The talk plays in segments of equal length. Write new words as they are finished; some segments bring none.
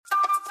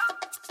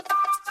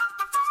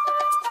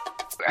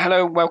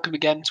Hello and welcome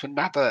again to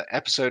another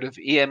episode of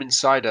EM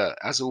Insider.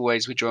 As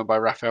always, we're joined by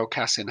Raphael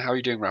Kassin. How are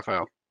you doing,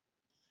 Raphael?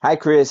 Hi,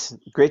 Chris.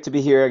 Great to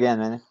be here again,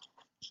 man.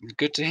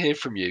 Good to hear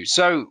from you.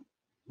 So,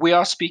 we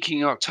are speaking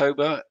in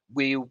October.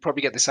 We'll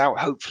probably get this out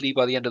hopefully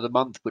by the end of the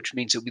month, which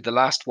means it'll be the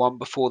last one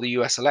before the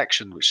US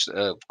election, which,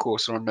 of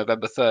course, are on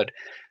November 3rd.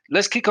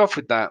 Let's kick off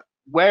with that.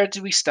 Where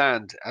do we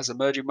stand as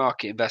emerging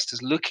market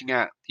investors looking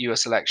at the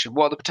US election?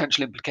 What are the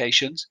potential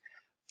implications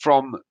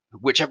from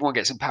whichever one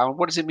gets in power?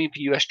 What does it mean for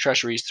US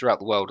treasuries throughout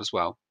the world as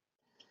well?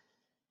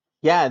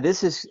 Yeah,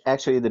 this is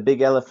actually the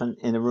big elephant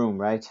in the room,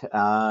 right?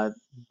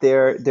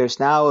 There's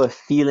now a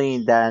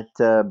feeling that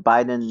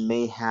Biden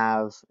may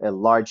have a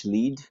large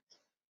lead,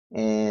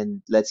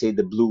 and let's say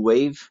the blue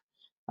wave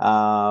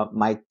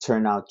might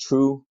turn out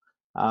true.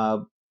 Uh,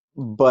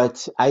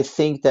 but I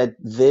think that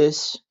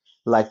this,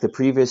 like the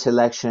previous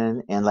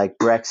election and like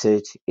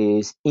Brexit,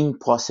 is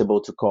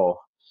impossible to call.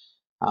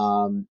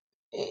 Um,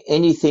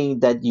 Anything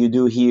that you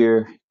do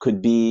here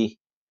could be,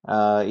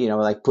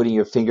 like putting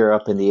your finger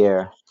up in the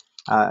air.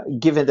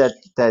 Given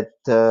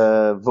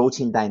that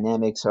voting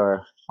dynamics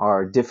are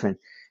different,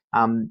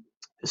 um,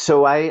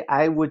 so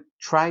I would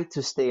try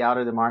to stay out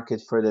of the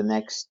market for the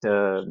next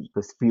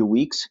few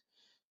weeks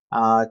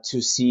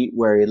to see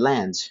where it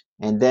lands.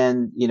 And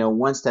then,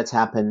 once that's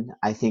happened,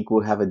 I think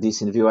we'll have a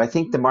decent view. I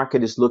think the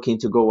market is looking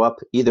to go up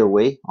either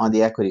way on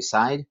the equity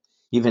side,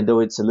 even though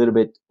it's a little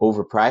bit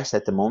overpriced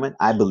at the moment,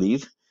 I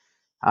believe.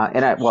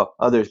 Well,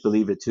 others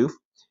believe it too.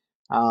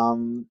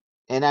 Um,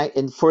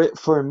 and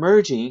for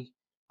emerging,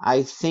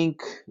 I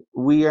think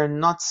we are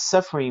not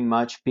suffering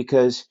much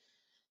because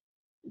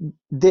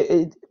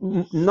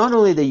not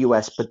only the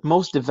US, but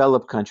most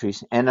developed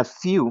countries and a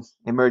few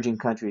emerging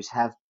countries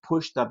have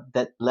pushed up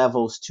debt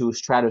levels to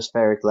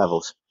stratospheric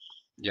levels.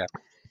 Yeah.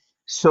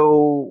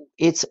 So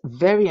it's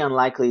very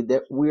unlikely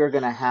that we are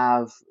going to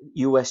have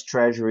US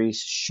treasuries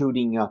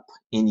shooting up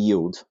in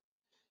yield.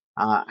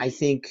 I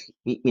think,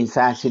 in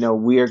fact,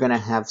 we are going to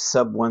have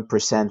sub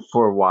 1%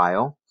 for a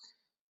while,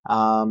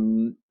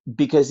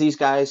 because these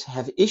guys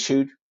have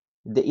issued,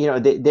 they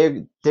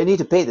need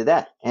to pay the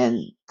debt,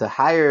 and the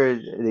higher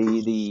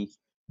the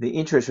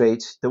interest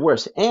rates, the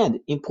worse.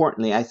 And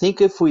importantly, I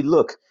think if we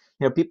look,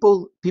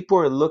 people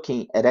are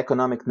looking at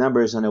economic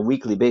numbers on a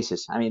weekly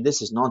basis. I mean,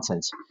 this is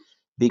nonsense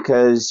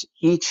because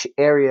each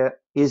area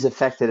is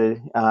affected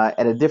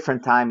at a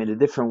different time in a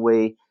different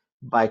way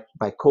by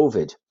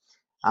COVID.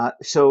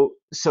 So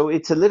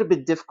it's a little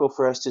bit difficult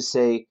for us to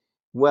say,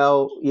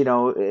 well,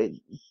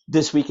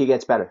 this week it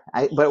gets better.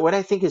 But what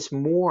I think is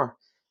more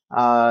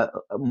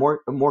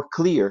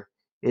clear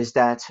is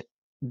that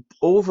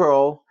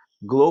overall,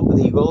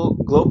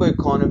 global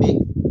economy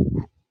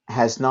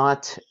has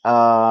not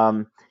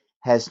gone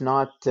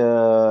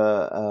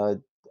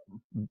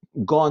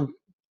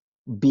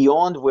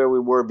beyond where we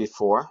were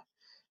before.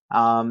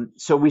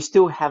 So we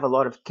still have a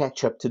lot of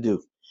catch up to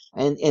do.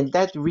 And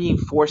that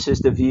reinforces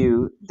the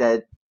view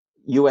that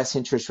US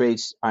interest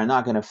rates are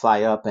not going to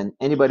fly up. And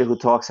anybody who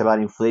talks about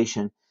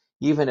inflation,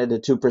 even at the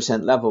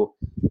 2% level,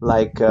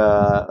 like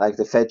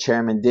the Fed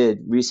chairman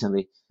did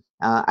recently,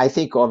 I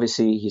think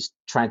obviously he's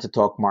trying to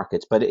talk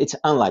markets, but it's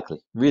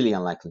unlikely, really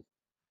unlikely.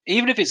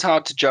 Even if it's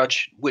hard to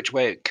judge which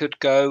way it could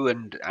go,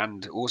 and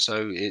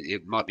also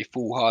it might be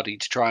foolhardy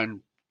to try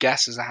and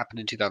guess as it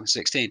happened in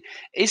 2016,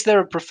 is there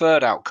a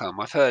preferred outcome?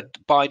 I've heard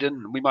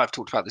Biden, we might have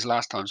talked about this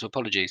last time, so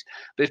apologies,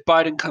 but if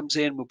Biden comes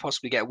in, we'll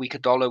possibly get a weaker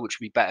dollar, which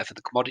would be better for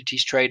the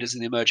commodities traders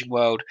in the emerging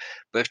world.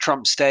 But if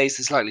Trump stays,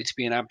 there's likely to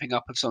be an amping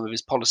up of some of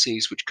his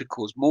policies, which could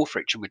cause more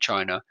friction with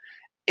China.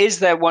 Is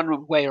there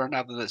one way or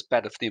another that's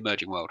better for the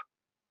emerging world?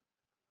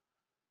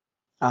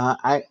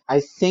 I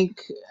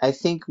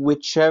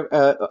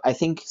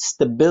think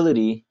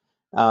stability,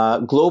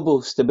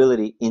 global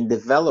stability in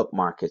developed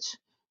markets,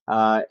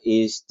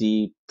 is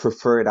the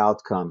preferred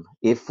outcome.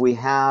 If we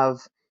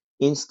have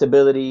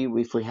instability,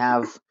 if we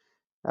have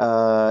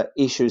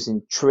issues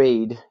in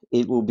trade,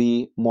 it will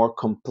be more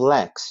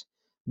complex.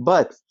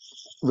 But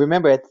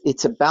remember,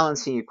 it's a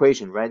balancing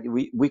equation, right?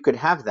 We could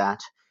have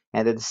that,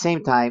 and at the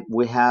same time,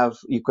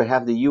 you could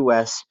have the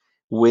U.S.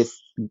 with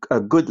a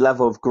good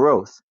level of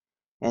growth,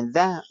 and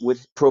that would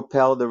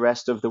propel the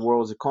rest of the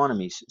world's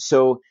economies.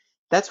 So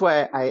that's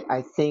why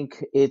I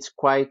think it's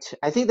quite.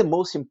 I think the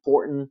most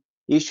important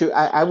issue,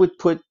 I would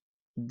put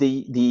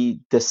the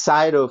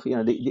side of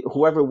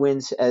whoever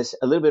wins as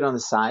a little bit on the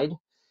side,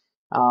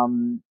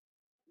 um,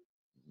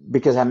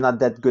 because I'm not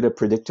that good a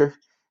predictor.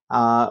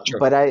 Sure.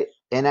 But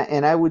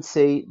I would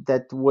say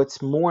that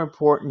what's more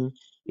important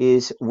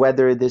is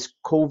whether this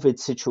COVID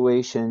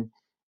situation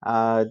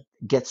uh,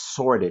 gets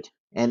sorted,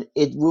 and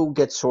it will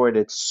get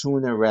sorted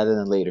sooner rather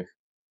than later.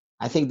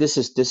 I think this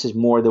is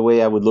more the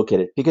way I would look at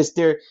it, because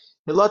there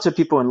are lots of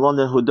people in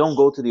London who don't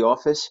go to the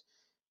office.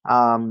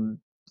 Um,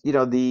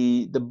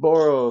 the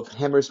borough of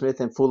Hammersmith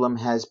and Fulham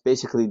has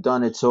basically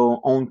done its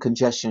own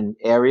congestion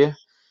area.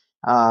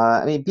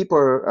 I mean, people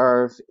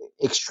are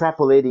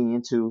extrapolating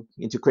into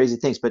crazy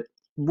things, but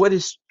what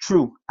is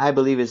true, I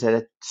believe, is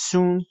that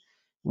soon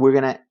we're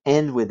gonna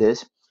end with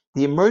this.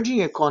 The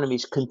emerging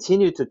economies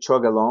continue to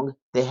chug along.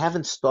 They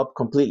haven't stopped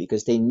completely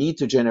because they need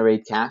to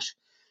generate cash.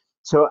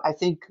 So I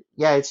think,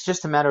 yeah, it's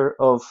just a matter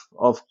of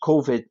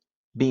COVID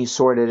being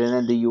sorted and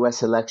then the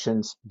U.S.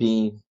 elections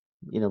being,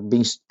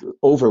 being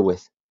over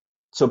with.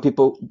 So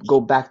people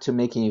go back to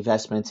making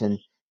investments and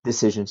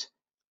decisions.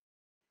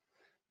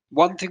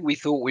 One thing we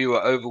thought we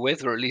were over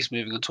with, or at least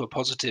moving on to a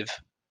positive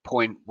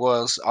point,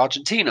 was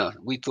Argentina.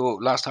 We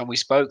thought last time we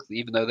spoke,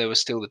 even though there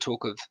was still the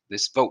talk of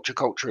this vulture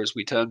culture, as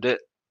we termed it,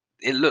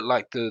 it looked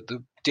like the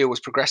deal was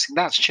progressing.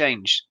 That's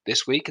changed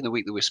this week, in the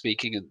week that we're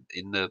speaking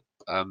in the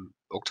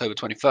October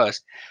 21st.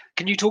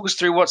 Can you talk us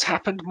through what's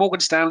happened? Morgan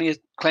Stanley is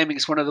claiming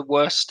it's one of the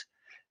worst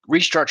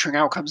restructuring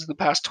outcomes in the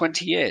past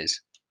 20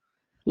 years.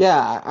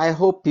 Yeah, I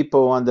hope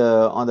people on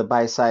the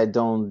buy side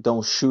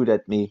don't shoot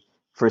at me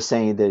for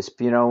saying this.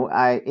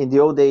 I in the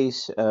old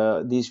days,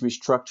 these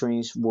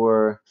restructurings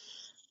were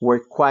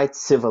quite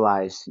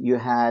civilized. You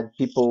had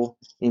people,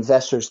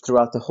 investors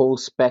throughout the whole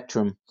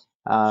spectrum,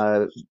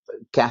 uh,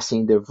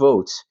 casting their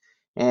votes,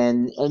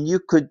 and you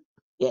could,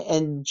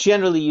 and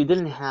generally you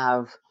didn't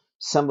have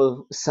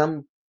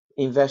some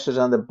investors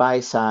on the buy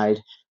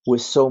side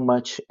with so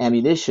much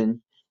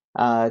ammunition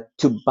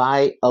to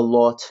buy a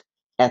lot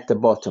at the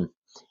bottom.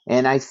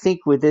 And I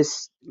think with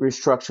this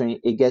restructuring,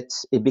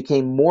 it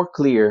became more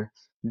clear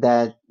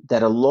that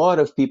a lot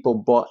of people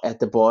bought at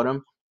the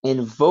bottom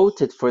and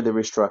voted for the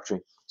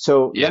restructuring.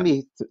 So let Yeah,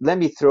 me let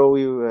me throw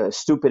you a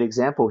stupid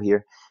example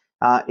here.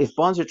 If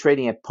bonds are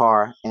trading at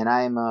par and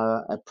I'm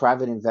a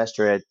private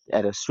investor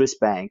at a Swiss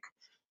bank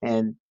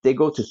and they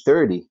go to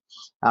 30,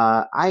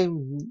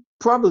 I'm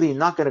probably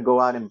not going to go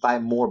out and buy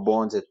more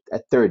bonds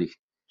at 30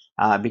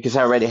 because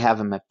I already have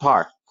them at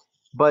par.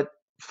 But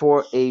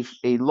for a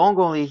long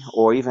only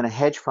or even a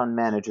hedge fund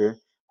manager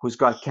who's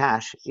got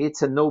cash,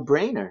 it's a no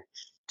brainer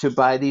to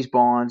buy these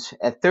bonds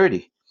at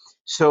 30.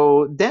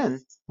 So then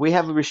we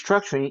have a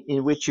restructuring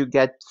in which you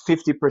get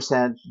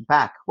 50%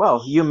 back.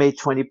 Well, you made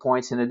 20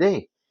 points in a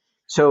day.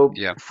 So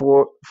yeah.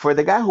 for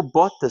the guy who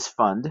bought this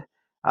fund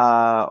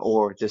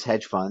or this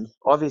hedge fund,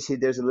 obviously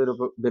there's a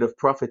little bit of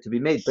profit to be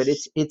made, but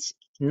it's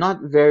not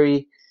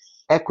very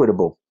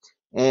equitable.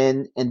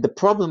 And the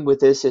problem with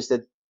this is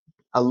that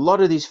a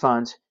lot of these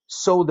funds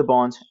sold the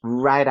bonds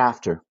right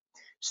after.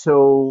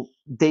 So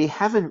they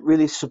haven't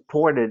really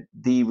supported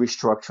the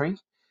restructuring,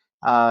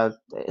 uh,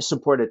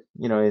 supported,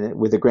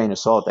 with a grain of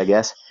salt, I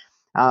guess.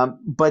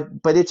 But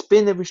it's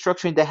been a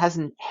restructuring that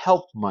hasn't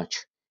helped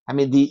much. I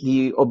mean,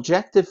 the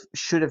objective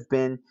should have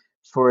been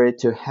for it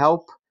to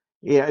help,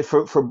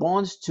 for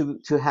bonds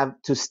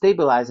to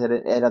stabilize at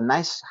a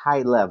nice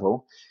high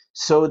level,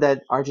 so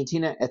that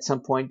Argentina at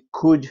some point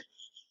could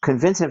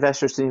convince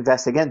investors to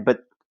invest again.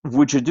 But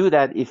would you do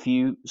that if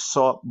you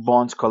saw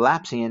bonds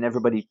collapsing and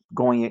everybody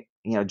going,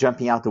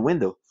 jumping out the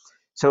window?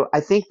 So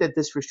I think that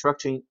this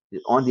restructuring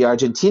on the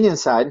Argentinian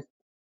side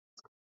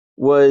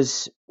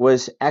was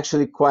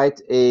actually quite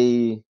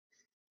a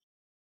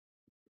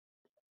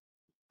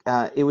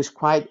it was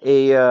quite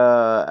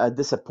a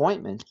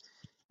disappointment.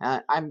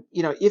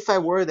 If I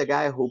were the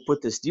guy who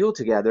put this deal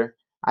together,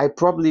 I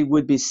probably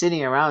would be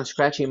sitting around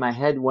scratching my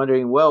head,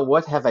 wondering, well,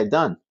 what have I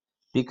done?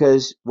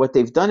 Because what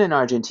they've done in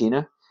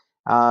Argentina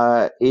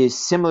is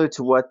similar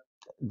to what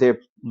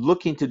they're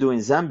looking to do in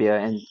Zambia,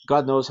 and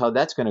God knows how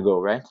that's going to go,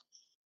 right?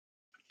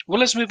 Well,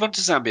 let's move on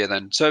to Zambia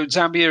then. So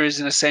Zambia is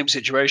in the same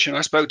situation.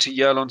 I spoke to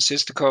Yerlon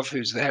Sistikov,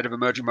 who's the head of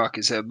emerging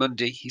markets at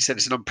Mundi. He said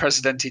it's an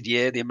unprecedented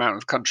year, the amount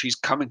of countries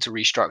coming to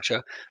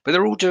restructure, but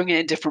they're all doing it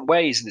in different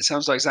ways, and it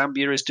sounds like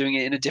Zambia is doing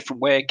it in a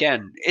different way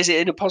again. Is it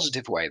in a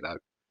positive way though?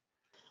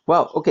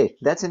 Well, okay,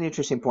 that's an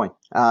interesting point.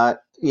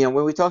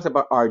 When we talked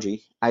about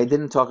RG, I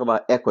didn't talk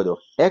about Ecuador.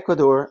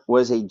 Ecuador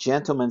was a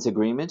gentleman's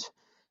agreement.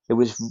 It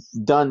was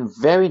done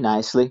very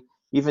nicely,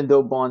 even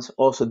though bonds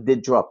also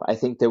did drop. I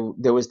think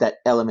there was that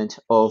element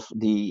of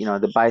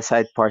the buy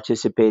side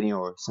participating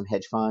or some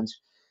hedge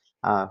funds.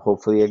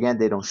 Hopefully, again,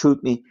 they don't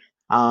shoot me.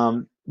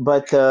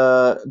 But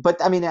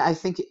I mean, I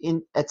think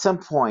in at some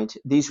point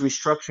these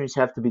restructurings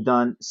have to be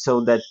done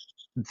so that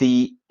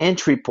the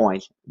entry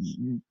point,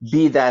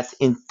 be that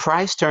in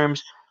price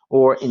terms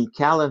or in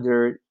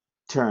calendar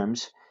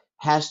terms,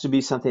 has to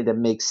be something that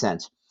makes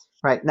sense.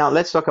 Right now,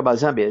 let's talk about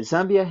Zambia.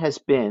 Zambia has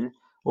been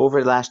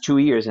over the last 2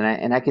 years,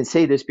 and I can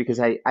say this because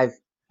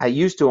I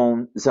used to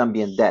own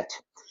Zambian debt.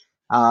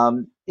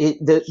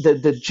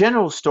 The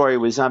general story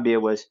with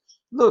Zambia was,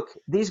 look,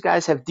 these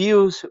guys have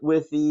deals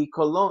with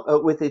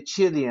with the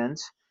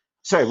Chileans,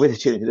 sorry, with the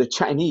Chileans, the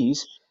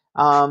Chinese.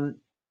 Um,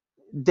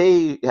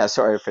 yeah,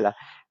 sorry for that.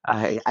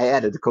 I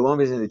added the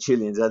Colombians and the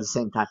Chileans at the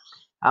same time.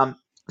 Um,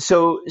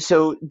 so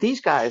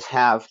these guys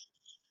have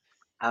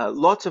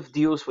lots of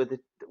deals with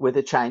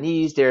the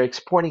Chinese. They're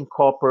exporting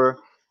copper.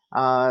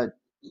 Uh,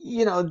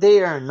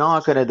 they are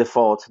not going to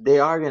default. They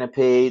are going to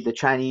pay. The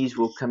Chinese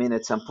will come in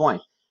at some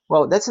point.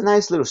 Well, that's a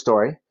nice little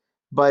story,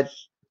 but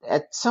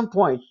at some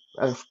point,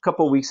 a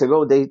couple of weeks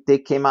ago, they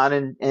came out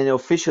and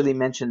officially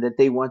mentioned that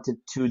they wanted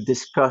to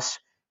discuss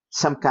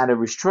some kind of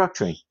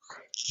restructuring.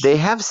 They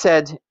have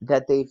said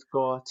that they've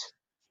got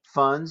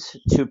funds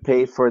to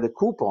pay for the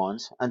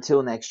coupons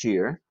until next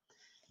year,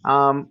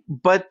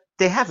 but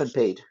they haven't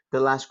paid the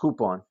last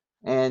coupon,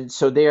 and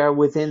so they are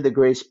within the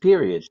grace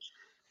period.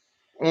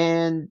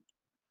 And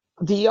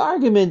the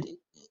argument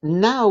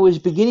now is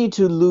beginning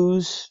to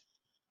lose,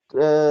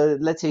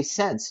 let's say,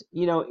 sense.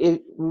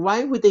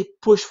 Why would they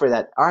push for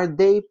that? Are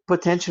they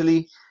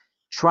potentially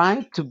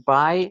trying to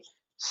buy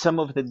some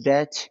of the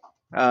debt,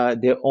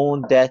 their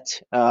own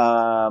debt,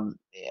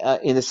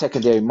 in the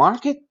secondary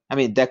market? I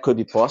mean, that could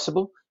be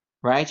possible,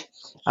 right?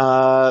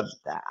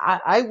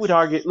 I would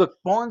argue, look,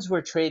 bonds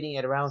were trading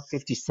at around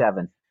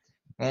 57,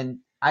 and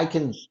I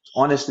can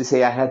honestly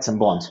say I had some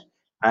bonds,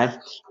 right?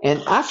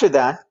 And after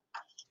that,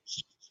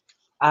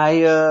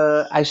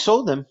 I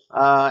sold them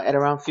at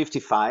around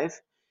 55.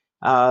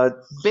 Uh,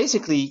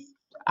 Basically,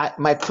 in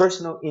my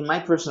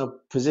personal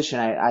position,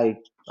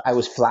 I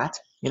was flat.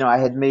 I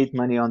had made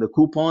money on the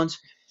coupons,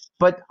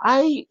 but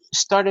I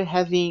started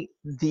having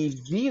the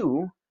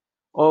view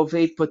of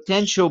a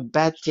potential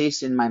bad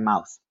taste in my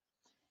mouth,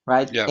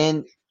 right? Yeah.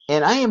 And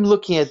I am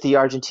looking at the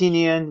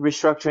Argentinian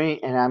restructuring,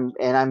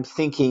 and I'm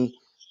thinking,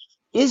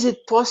 is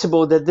it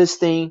possible that this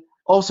thing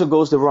also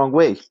goes the wrong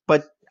way?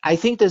 But I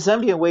think the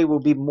Zambian way will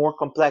be more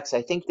complex.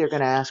 I think they're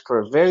going to ask for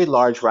a very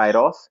large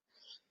write-off.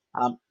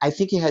 I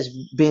think it has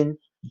been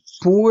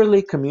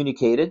poorly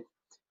communicated,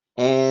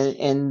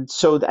 and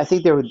so I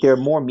think there are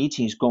more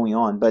meetings going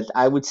on. But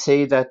I would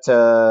say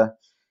that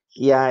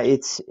yeah,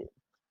 it's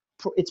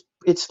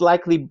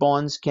likely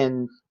bonds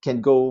can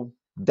go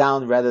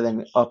down rather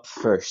than up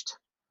first.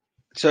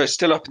 So it's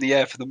still up in the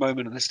air for the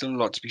moment, and there's still a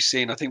lot to be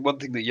seen. I think one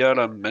thing that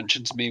Yerlan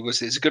mentioned to me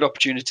was it's a good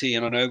opportunity,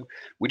 and I know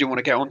we didn't want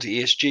to get onto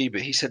ESG,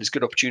 but he said it's a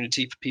good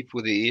opportunity for people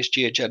with the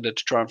ESG agenda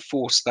to try and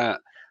force that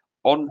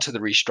onto the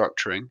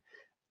restructuring.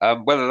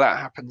 Whether that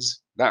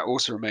happens, that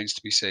also remains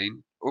to be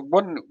seen.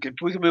 One, if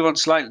we can move on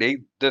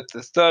slightly. The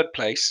third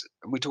place,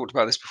 and we talked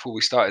about this before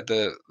we started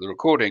the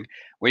recording,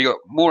 where you got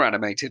more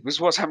animated, was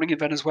what's happening in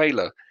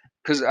Venezuela.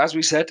 Because as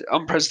we said,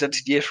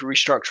 unprecedented year for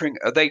restructuring.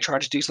 Are they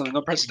trying to do something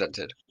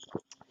unprecedented?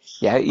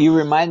 Yeah, you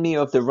remind me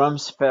of the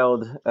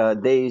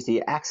Rumsfeld days,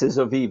 the Axis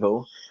of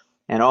Evil,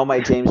 and all my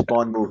James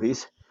Bond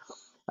movies.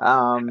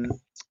 Um,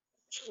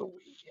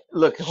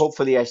 Look,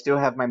 hopefully, I still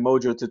have my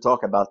mojo to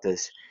talk about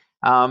this.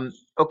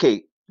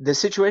 Okay, the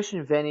situation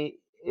in Veni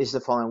is the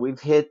following: we've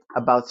hit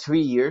about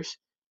 3 years.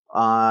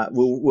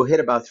 We'll hit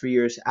about 3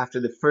 years after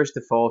the first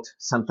default,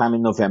 sometime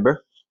in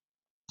November,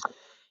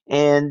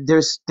 and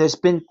there's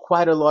been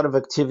quite a lot of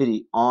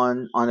activity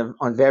on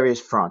various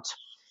fronts.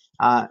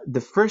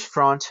 The first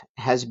front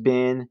has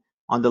been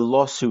on the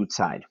lawsuit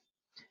side.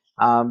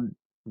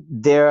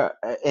 There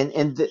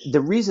and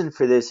the reason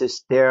for this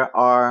is there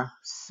are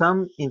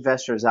some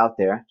investors out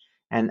there,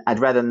 and I'd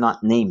rather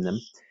not name them,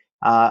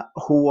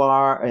 who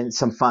are, and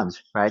some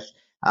funds, right,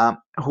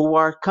 who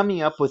are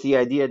coming up with the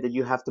idea that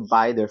you have to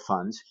buy their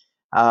funds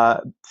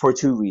for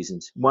two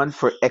reasons. One,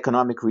 for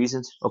economic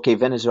reasons. Okay,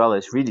 Venezuela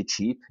is really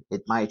cheap;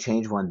 it might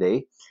change one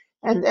day,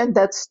 and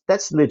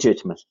that's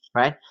legitimate,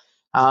 right?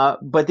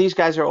 But these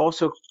guys are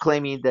also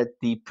claiming that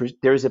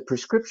there is a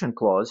prescription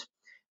clause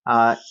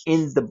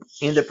in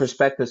the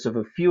prospectus of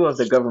a few of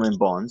the government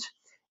bonds.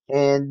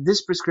 And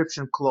this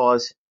prescription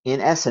clause, in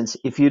essence,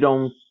 if you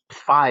don't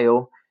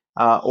file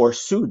or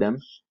sue them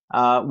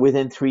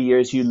within 3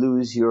 years, you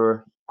lose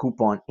your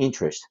coupon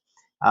interest.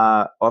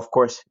 Of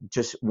course,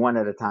 just one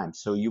at a time.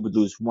 So you would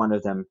lose one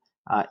of them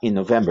in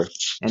November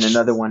and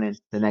another one in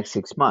the next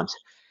 6 months.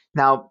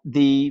 Now,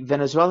 the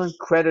Venezuelan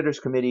Creditors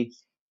Committee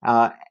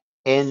uh,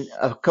 and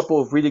a couple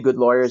of really good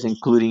lawyers,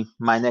 including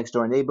my next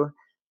door neighbor,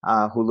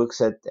 who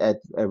looks at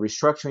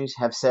restructurings,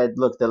 have said,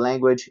 look, the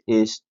language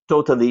is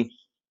totally,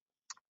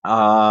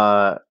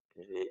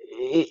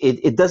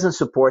 it doesn't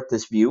support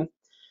this view.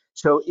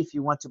 So if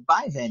you want to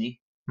buy Veni,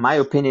 my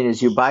opinion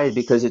is you buy it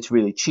because it's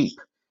really cheap.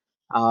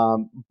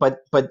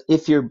 But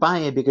if you're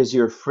buying it because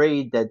you're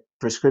afraid that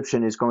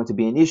prescription is going to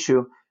be an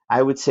issue,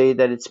 I would say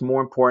that it's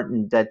more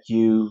important that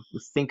you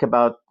think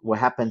about what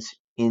happens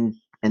in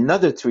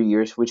another 3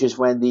 years, which is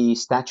when the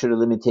statute of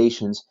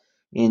limitations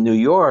in New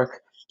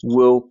York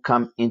will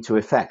come into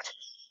effect.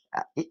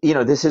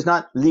 This is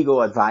not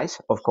legal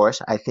advice, of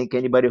course. I think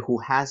anybody who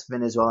has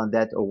Venezuelan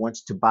debt or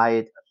wants to buy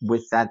it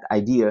with that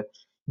idea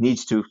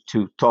needs to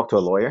talk to a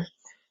lawyer.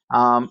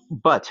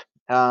 But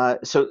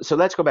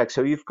let's go back.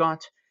 So you've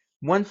got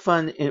one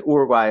fund in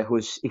Uruguay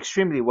who's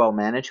extremely well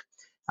managed.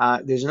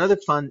 There's another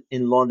fund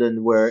in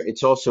London where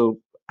it's also,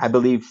 I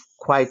believe,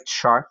 quite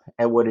sharp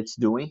at what it's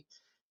doing.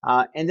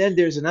 And then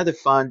there's another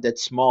fund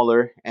that's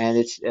smaller, and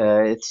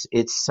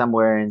it's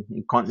somewhere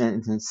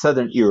in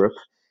southern Europe,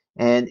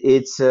 and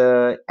it's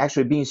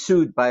actually being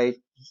sued by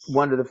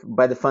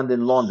the fund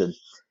in London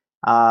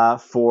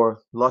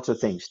for lots of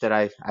things that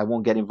I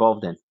won't get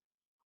involved in.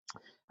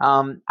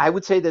 I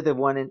would say that the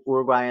one in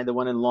Uruguay and the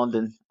one in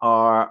London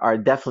are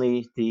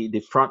definitely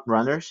the front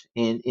runners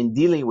in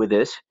dealing with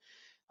this.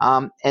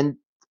 And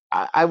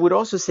I would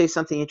also say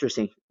something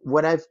interesting.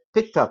 What I've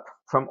picked up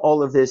from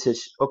all of this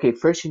is, okay,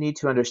 first you need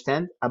to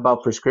understand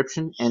about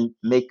prescription and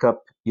make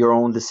up your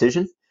own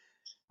decision.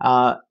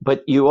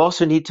 But you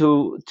also need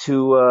to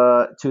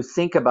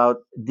think about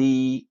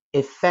the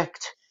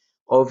effect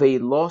of a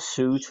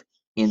lawsuit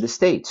in the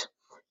States,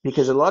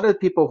 because a lot of the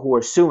people who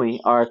are suing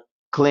are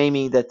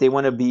claiming that they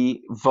want to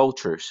be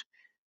vultures,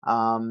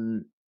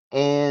 um,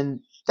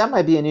 and that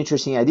might be an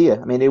interesting idea.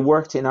 I mean, it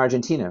worked in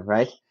Argentina,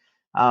 right?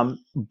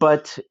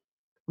 But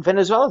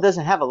Venezuela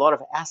doesn't have a lot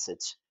of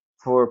assets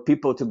for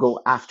people to go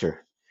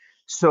after.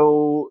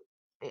 So,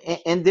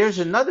 and there's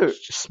another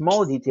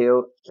small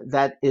detail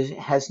that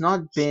has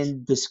not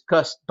been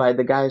discussed by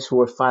the guys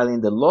who are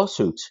filing the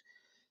lawsuits,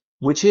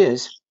 which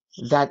is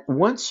that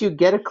once you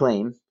get a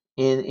claim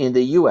in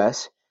the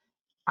US,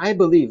 I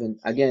believe, and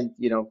again,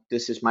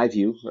 this is my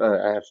view.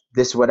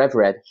 This is what I've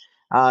read.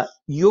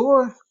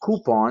 Your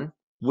coupon,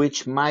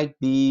 which might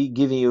be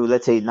giving you,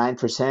 let's say,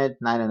 9%,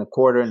 nine and a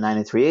quarter, nine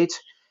and three eighths,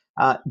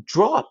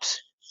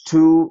 drops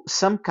to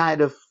some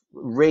kind of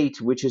rate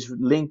which is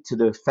linked to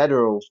the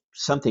federal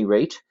something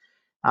rate,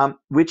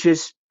 which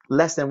is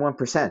less than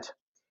 1%.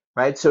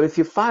 Right? So if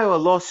you file a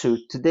lawsuit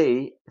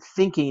today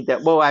thinking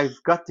that, well,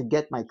 I've got to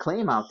get my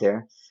claim out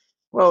there,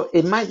 well,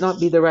 it might not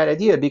be the right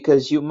idea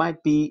because you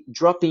might be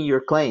dropping your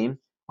claim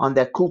on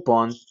that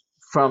coupon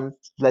from,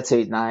 let's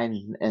say,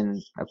 nine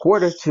and a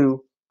quarter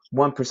to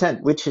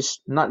 1%, which is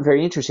not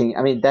very interesting.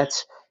 I mean,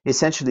 that's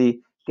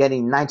essentially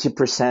getting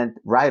 90%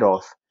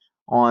 write-off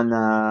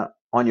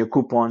on your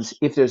coupons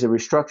if there's a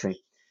restructuring.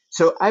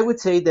 So I would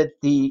say that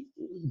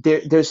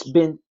there's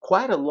been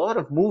quite a lot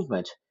of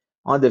movement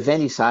on the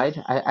Veni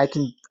side. I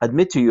can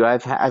admit to you,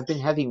 I've been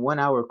having 1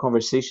 hour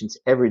conversations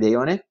every day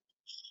on it.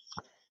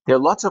 There are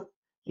lots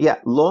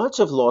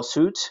of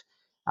lawsuits,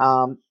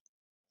 um,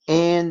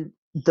 and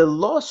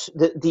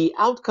the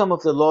outcome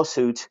of the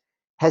lawsuit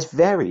has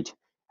varied.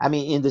 I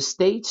mean, in the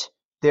States,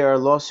 there are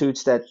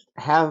lawsuits that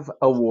have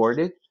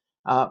awarded,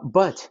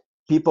 but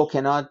people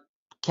cannot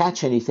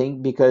catch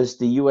anything because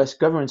the U.S.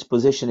 government's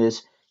position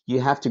is you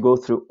have to go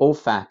through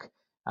OFAC,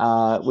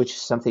 which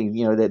is something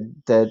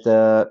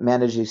that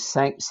manages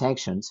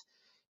sanctions,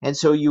 and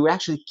so you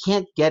actually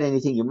can't get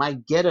anything. You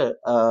might get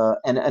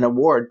an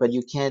award, but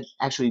you can't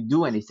actually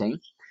do anything.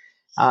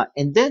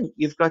 And then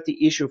you've got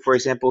the issue, for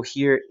example,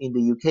 here in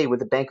the UK with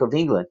the Bank of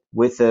England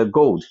with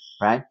gold,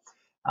 right?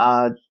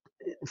 Uh,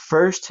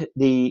 First,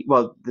 the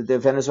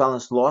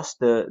Venezuelans lost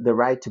the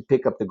right to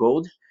pick up the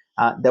gold.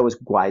 That was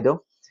Guaido.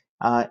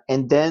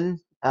 And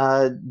then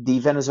the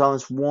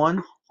Venezuelans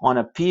won on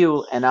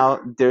appeal, and now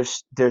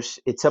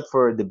it's up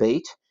for a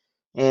debate.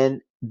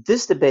 And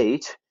this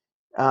debate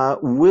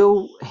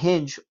will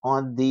hinge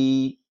on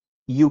the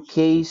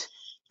UK's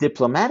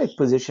diplomatic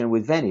position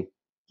with Veni,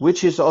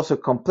 which is also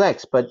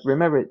complex. But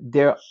remember,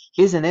 there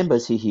is an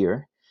embassy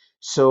here,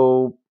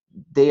 so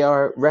they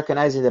are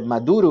recognizing that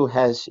Maduro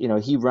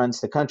he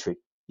runs the country,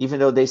 even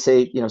though they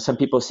say, some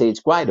people say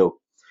it's Guaido.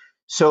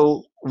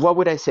 So what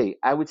would I say?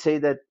 I would say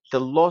that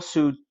the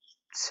lawsuit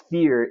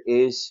sphere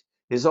is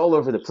all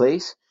over the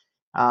place.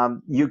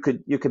 You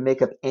could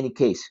make up any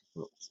case,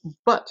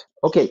 but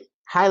okay.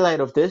 Highlight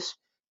of this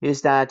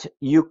is that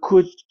you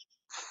could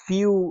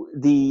feel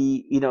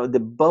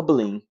the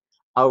bubbling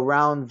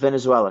around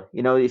Venezuela.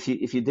 If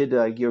you did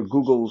your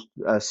Google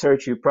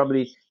search, you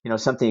probably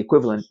something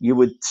equivalent. You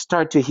would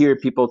start to hear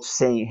people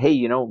saying,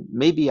 "Hey,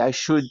 maybe I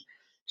should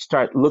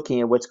start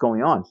looking at what's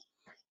going on."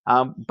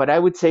 But I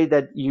would say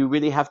that you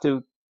really have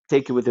to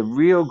take it with a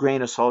real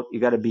grain of salt.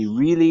 You got to be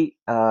really,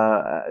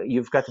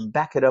 you've got to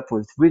back it up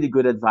with really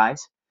good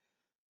advice.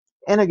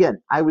 And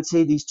again, I would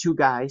say these two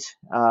guys,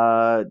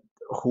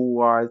 who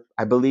are,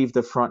 I believe,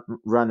 the front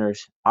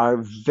runners, are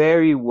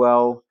very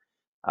well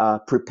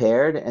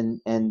prepared,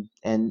 and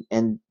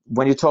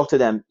when you talk to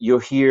them, you'll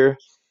hear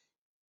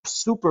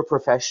super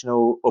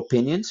professional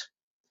opinions.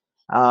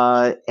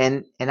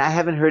 And I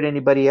haven't heard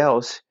anybody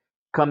else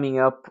coming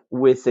up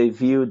with a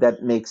view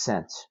that makes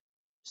sense.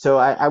 So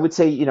I would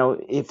say,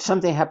 if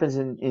something happens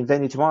in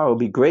venue tomorrow, it'll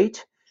be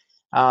great.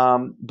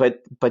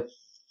 But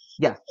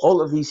yeah,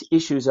 all of these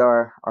issues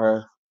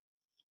are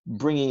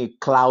bringing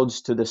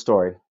clouds to the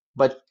story.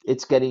 But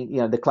it's getting,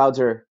 the clouds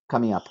are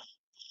coming up.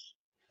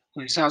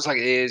 Well, it sounds like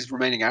it is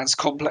remaining as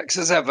complex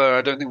as ever.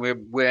 I don't think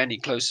we're any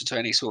closer to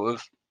any sort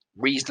of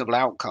reasonable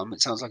outcome.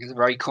 It sounds like it's a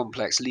very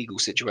complex legal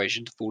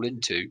situation to fall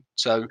into.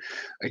 So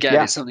again,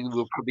 Yeah. it's something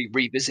we'll probably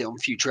revisit on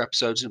future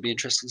episodes, and it'll be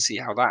interesting to see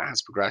how that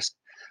has progressed.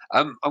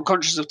 I'm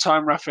conscious of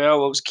time,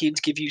 Raphael. I was keen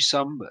to give you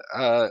some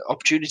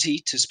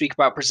opportunity to speak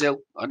about Brazil.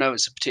 I know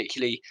it's a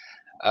particularly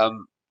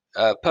um,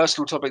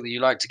 personal topic that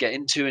you like to get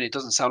into, and it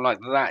doesn't sound like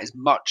that is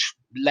much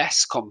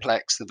less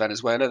complex than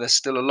Venezuela. There's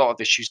still a lot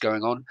of issues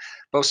going on.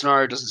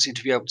 Bolsonaro doesn't seem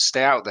to be able to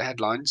stay out of the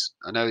headlines.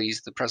 I know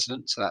he's the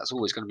president, so that's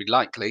always going to be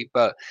likely.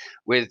 But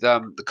with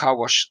the car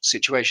wash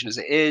situation as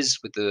it is,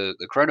 with the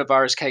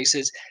coronavirus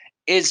cases,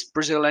 is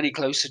Brazil any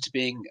closer to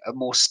being a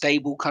more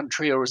stable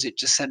country, or is it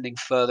just sending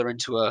further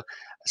into a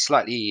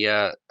slightly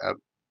a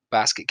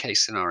basket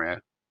case scenario?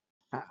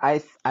 I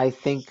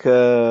think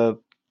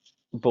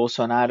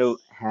Bolsonaro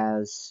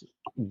has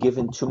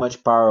given too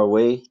much power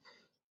away,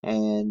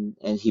 and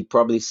he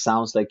probably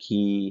sounds like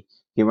he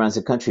he runs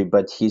the country,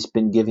 but he's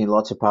been giving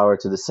lots of power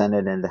to the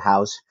Senate and the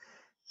House.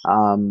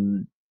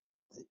 Um,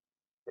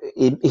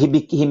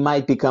 he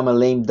might become a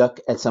lame duck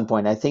at some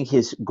point. I think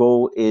his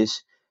goal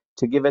is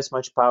to give as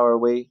much power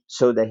away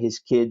so that his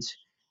kids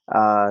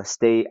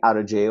stay out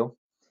of jail,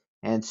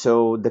 and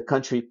so the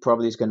country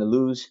probably is going to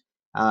lose.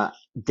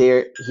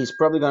 He's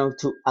probably going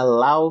to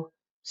allow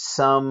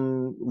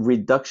some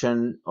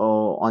reduction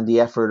on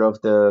the effort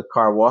of the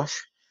car wash,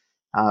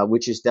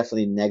 which is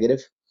definitely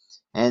negative.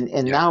 And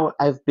Yeah. now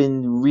I've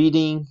been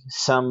reading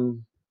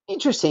some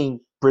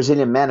interesting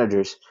Brazilian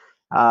managers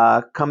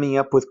coming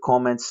up with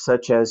comments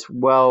such as,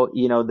 well,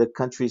 the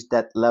country's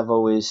debt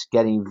level is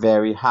getting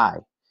very high.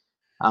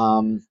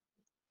 Um,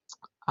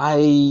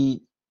 I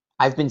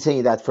I've been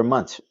saying that for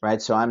months,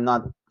 right? So I'm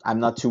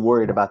not too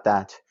worried about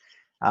that.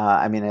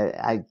 I mean,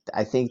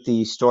 I think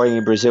the story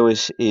in Brazil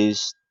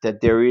is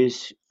that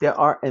there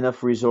are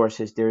enough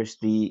resources. There's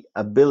the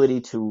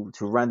ability to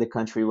run the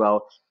country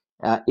well.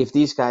 If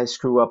these guys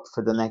screw up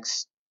for the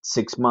next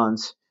 6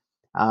 months,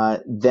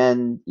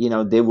 then we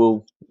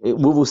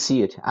will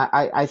see it.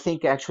 I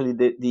think actually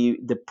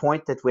the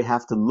point that we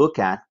have to look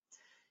at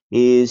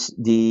is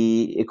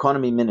the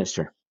economy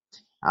minister.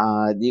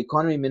 The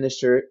economy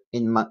minister,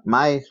 in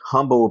my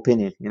humble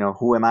opinion,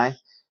 who am I?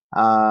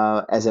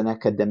 As an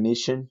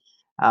academician,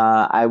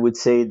 I would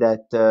say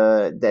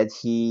that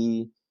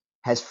he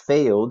has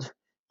failed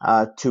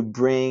to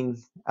bring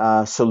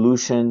a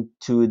solution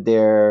to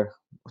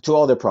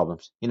all their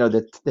problems.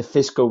 The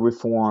fiscal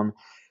reform.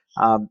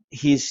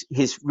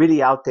 He's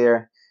really out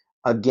there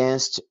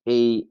against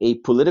a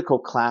political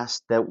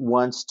class that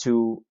wants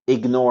to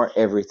ignore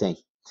everything.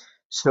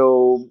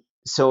 So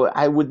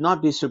I would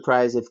not be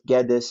surprised if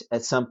Geddes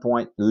at some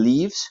point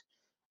leaves.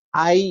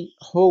 I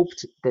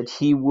hoped that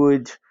he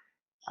would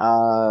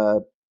uh,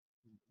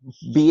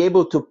 be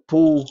able to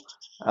pull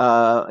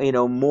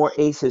more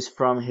aces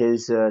from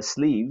his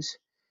sleeves,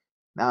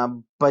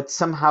 but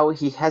somehow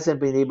he hasn't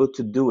been able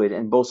to do it,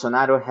 and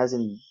Bolsonaro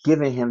hasn't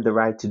given him the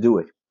right to do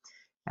it.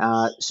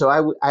 So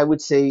I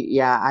would say,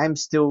 yeah, I'm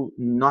still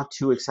not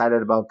too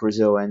excited about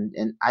Brazil, and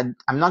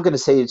I'm not going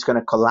to say it's going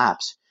to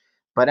collapse,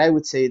 but I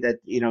would say that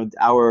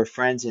our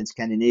friends in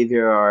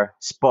Scandinavia are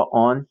spot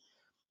on.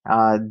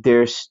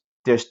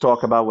 There's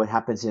talk about what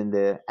happens in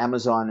the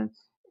Amazon, and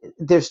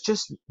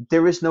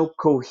there is no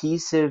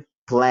cohesive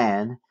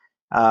plan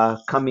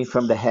coming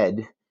from the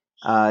head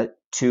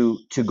to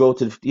go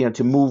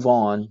to move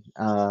on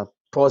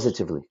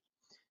positively.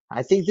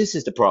 I think this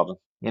is the problem.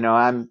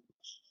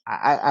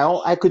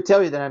 I could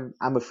tell you that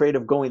I'm afraid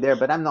of going there,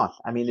 but I'm not.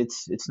 I mean,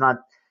 it's not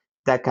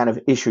that kind of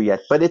issue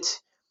yet, but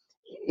it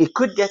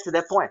could get to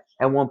that point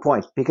at one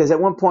point, because at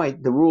one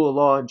point the rule of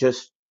law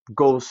just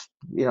goes,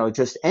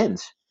 just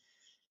ends.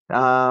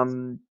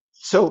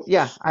 So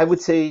yeah, I would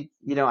say,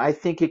 I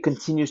think it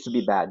continues to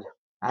be bad.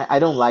 I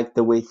don't like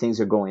the way things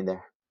are going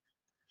there.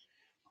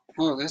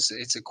 Well,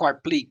 it's a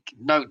quite bleak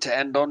note to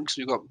end on because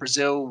we've got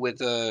Brazil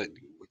with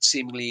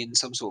seemingly in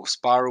some sort of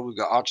spiral. We've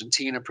got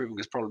Argentina proving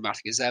as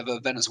problematic as ever,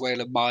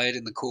 Venezuela mired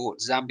in the court,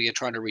 Zambia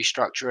trying to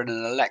restructure, and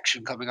an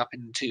election coming up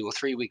in 2 or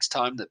 3 weeks'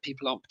 time that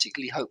people aren't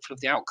particularly hopeful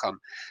of the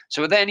outcome.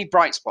 So, are there any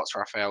bright spots,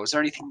 Raphael? Is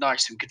there anything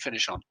nice we could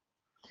finish on?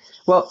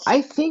 Well,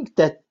 I think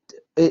that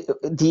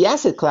the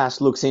asset class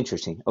looks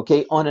interesting.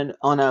 Okay,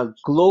 on a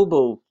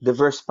global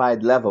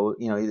diversified level,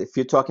 if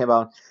you're talking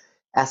about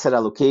asset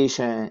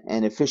allocation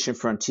and efficient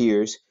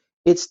frontiers,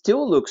 it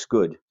still looks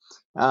good.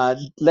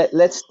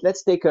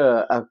 Let's take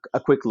a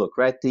quick look,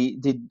 right?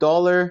 The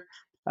dollar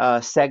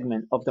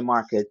segment of the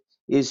market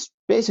is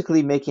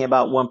basically making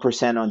about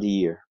 1% on the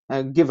year,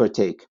 give or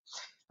take.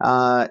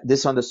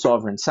 This on the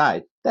sovereign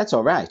side, that's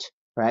all right,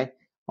 right?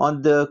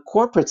 On the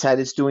corporate side,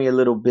 it's doing a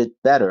little bit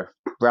better,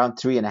 around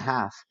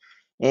 3.5.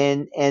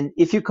 And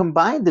if you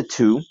combine the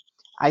two,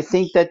 I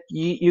think that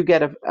you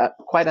get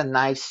quite a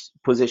nice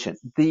position.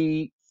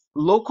 The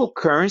local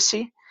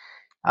currency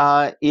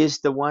is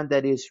the one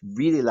that is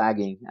really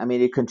lagging. I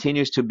mean, it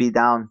continues to be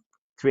down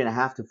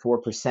 3.5 to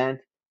 4%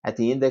 at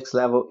the index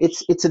level.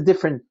 It's a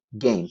different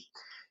game.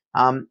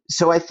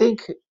 So I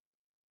think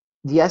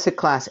the asset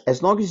class,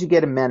 as long as you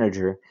get a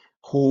manager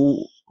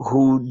who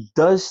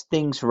does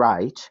things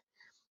right,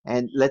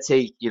 and let's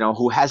say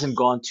who hasn't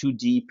gone too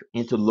deep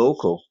into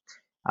local,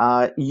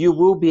 you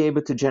will be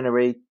able to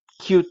generate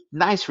cute,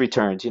 nice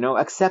returns.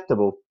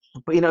 Acceptable,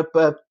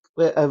 but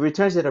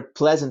returns that are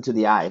pleasant to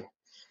the eye.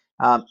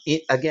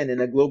 Again,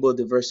 in a global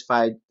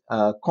diversified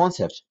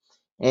concept,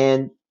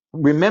 and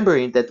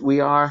remembering that we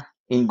are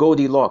in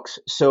Goldilocks.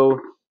 So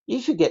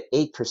if you get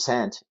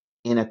 8%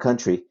 in a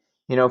country,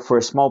 for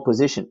a small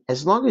position,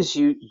 as long as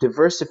you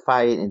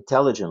diversify it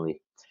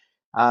intelligently.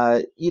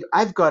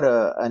 I've got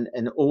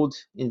an old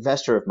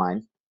investor of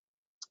mine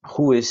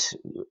who is,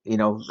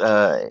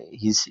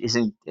 he's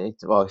in,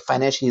 well,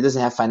 financially, he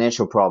doesn't have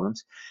financial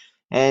problems.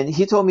 And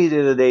he told me the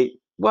other day,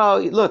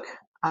 well, look,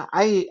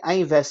 I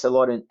invest a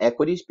lot in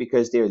equities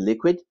because they're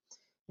liquid,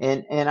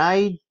 and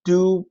I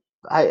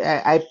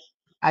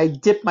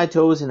dip my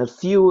toes in a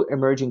few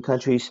emerging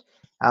countries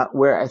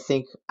where I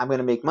think I'm going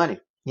to make money.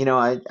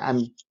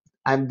 I'm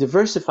I'm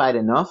diversified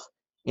enough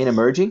in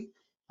emerging.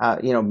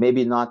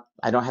 Maybe not.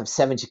 I don't have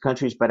 70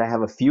 countries, but I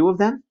have a few of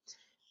them.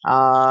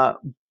 Uh,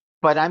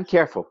 but I'm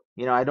careful.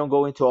 I don't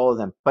go into all of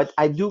them, but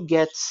I do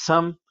get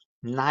some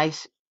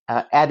nice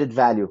added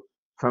value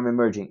from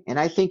emerging, and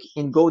I think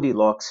in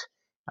Goldilocks,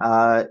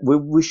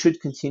 we should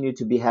continue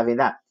to be having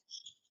that.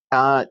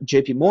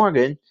 JP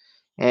Morgan,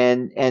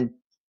 and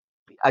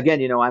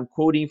again, I'm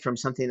quoting from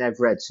something I've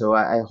read, so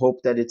I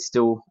hope that it's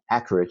still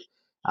accurate.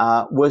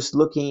 Was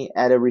looking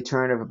at a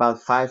return of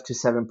about 5 to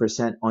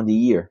 7% on the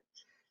year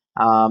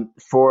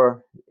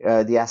for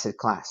the asset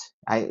class,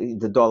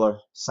 the dollar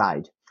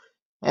side.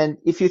 And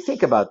if you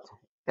think about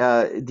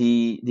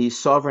the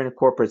sovereign and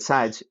corporate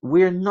sides,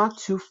 we're not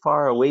too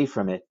far away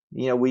from it.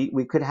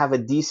 We could have a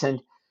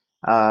decent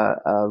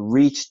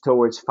reach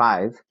towards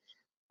five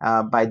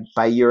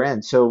by year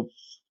end. So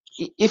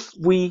if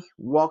we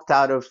walked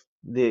out of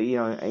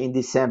in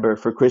December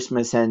for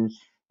Christmas and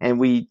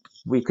we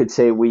could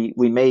say we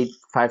made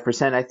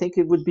 5%, I think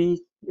it would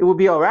be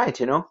all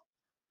right,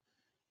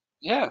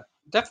 Yeah,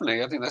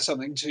 definitely. I think that's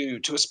something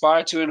to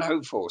aspire to and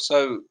hope for.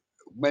 So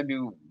maybe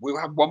we'll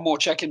have one more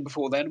check in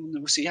before then, and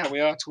we'll see how we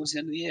are towards the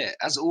end of the year.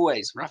 As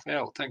always,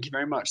 Raphael, thank you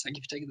very much. Thank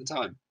you for taking the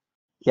time.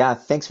 Yeah,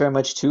 thanks very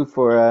much too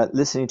for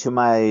listening to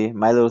my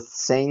little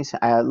sayings.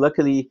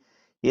 Luckily,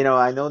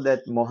 I know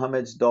that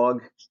Mohammed's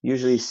dog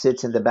usually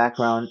sits in the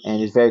background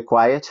and is very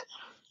quiet.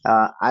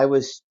 I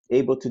was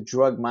able to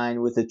drug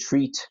mine with a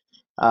treat,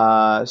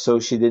 so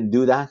she didn't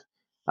do that.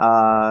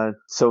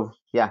 So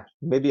yeah,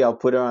 maybe I'll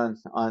put her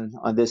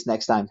on this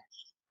next time.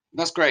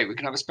 That's great. We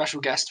can have a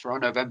special guest for our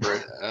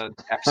November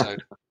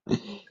episode. You're a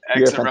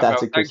Excellent, Raphael.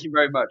 fantastic Thank person. you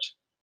very much.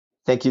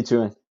 Thank you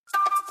too.